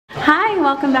Hi,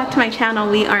 welcome back to my channel.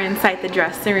 We are inside the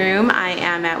dressing room. I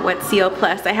am at Wet Seal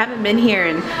Plus. I haven't been here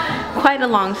in quite a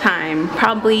long time,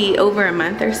 probably over a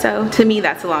month or so. To me,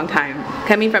 that's a long time.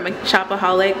 Coming from a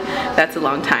shopaholic, that's a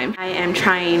long time. I am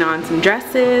trying on some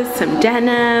dresses, some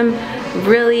denim,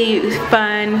 really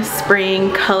fun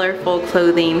spring colorful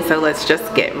clothing, so let's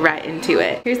just get right into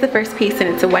it. Here's the first piece, and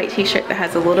it's a white t-shirt that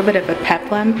has a little bit of a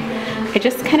peplum. I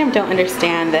just kind of don't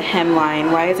understand the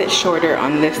hemline. Why is it shorter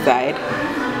on this side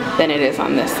than it is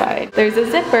on this side? There's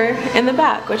a zipper in the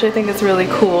back, which I think is really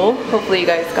cool. Hopefully you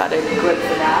guys got a glimpse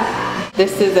of that.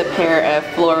 This is a pair of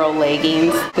floral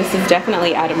leggings. This is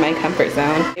definitely out of my comfort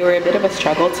zone. They were a bit of a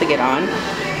struggle to get on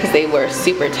because they were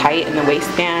super tight in the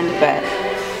waistband, but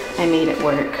I made it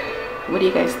work. What do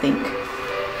you guys think?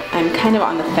 I'm kind of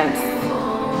on the fence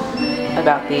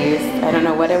about these. I don't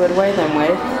know what I would wear them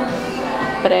with,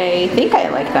 but I think I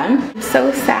like them. I'm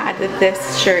so sad that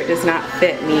this shirt does not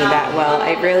fit me that well.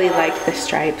 I really like the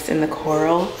stripes and the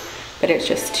coral, but it's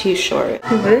just too short.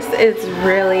 This is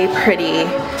really pretty,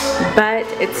 but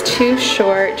it's too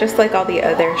short, just like all the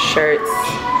other shirts.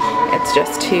 It's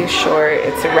just too short.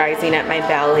 It's rising at my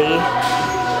belly.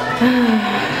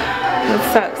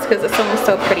 It sucks because this one was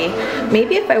so pretty.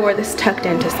 Maybe if I wore this tucked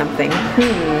into something.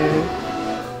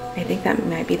 I think that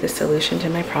might be the solution to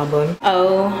my problem.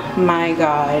 Oh my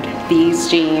god, these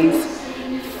jeans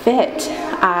fit.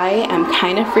 I am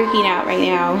kind of freaking out right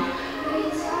now.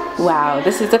 Wow,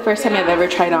 this is the first time I've ever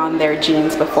tried on their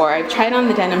jeans before. I've tried on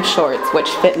the denim shorts, which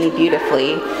fit me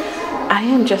beautifully. I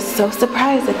am just so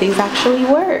surprised that these actually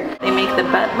work. They make the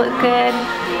butt look good.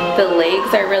 The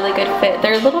legs are really good fit.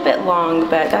 They're a little bit long,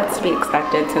 but that's to be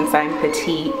expected since I'm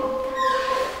petite.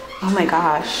 Oh my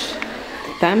gosh.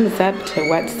 Thumbs up to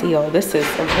Wet Seal. This is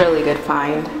a really good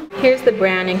find. Here's the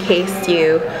brand in case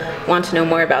you want to know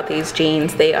more about these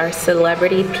jeans. They are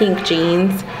Celebrity Pink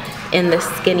jeans in the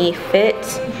skinny fit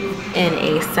in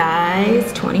a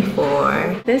size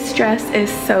 24. This dress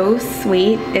is so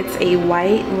sweet. It's a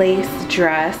white lace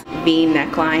dress, V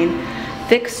neckline,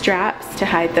 thick straps to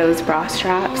hide those bra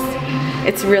straps.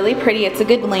 It's really pretty. It's a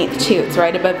good length too. It's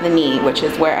right above the knee, which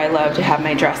is where I love to have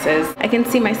my dresses. I can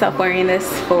see myself wearing this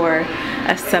for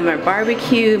a summer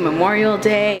barbecue, Memorial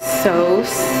Day. So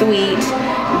sweet,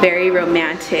 very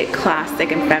romantic,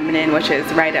 classic, and feminine, which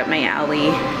is right up my alley.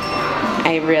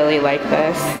 I really like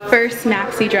this. First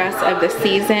maxi dress of the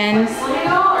season.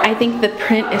 I think the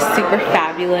print is super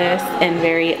fabulous and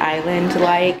very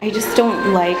island-like. I just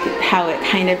don't like how it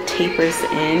kind of tapers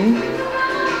in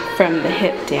from the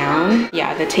hip down.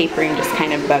 Yeah, the tapering just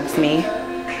kind of bugs me.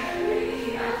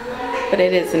 But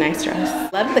it is a nice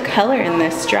dress. Love the color in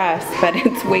this dress, but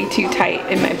it's way too tight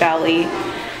in my belly.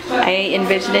 I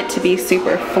envisioned it to be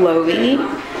super flowy,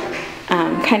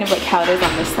 kind of like how it is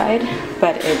on this side,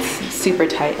 but it's super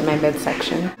tight in my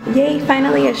midsection. Yay,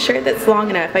 finally a shirt that's long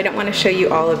enough. I don't want to show you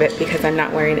all of it because I'm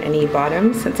not wearing any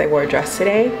bottoms since I wore a dress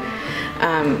today.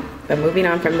 But moving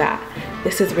on from that,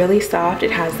 this is really soft.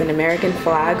 It has an American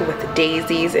flag with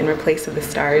daisies in replace of the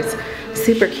stars.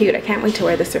 Super cute. I can't wait to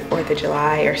wear this for 4th of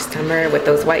July or summer with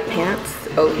those white pants.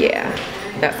 Oh yeah,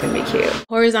 that's gonna be cute.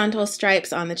 Horizontal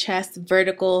stripes on the chest,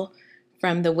 vertical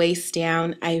from the waist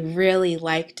down. I really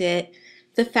liked it.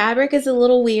 The fabric is a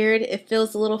little weird. It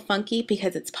feels a little funky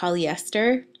because it's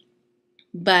polyester,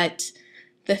 but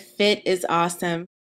the fit is awesome.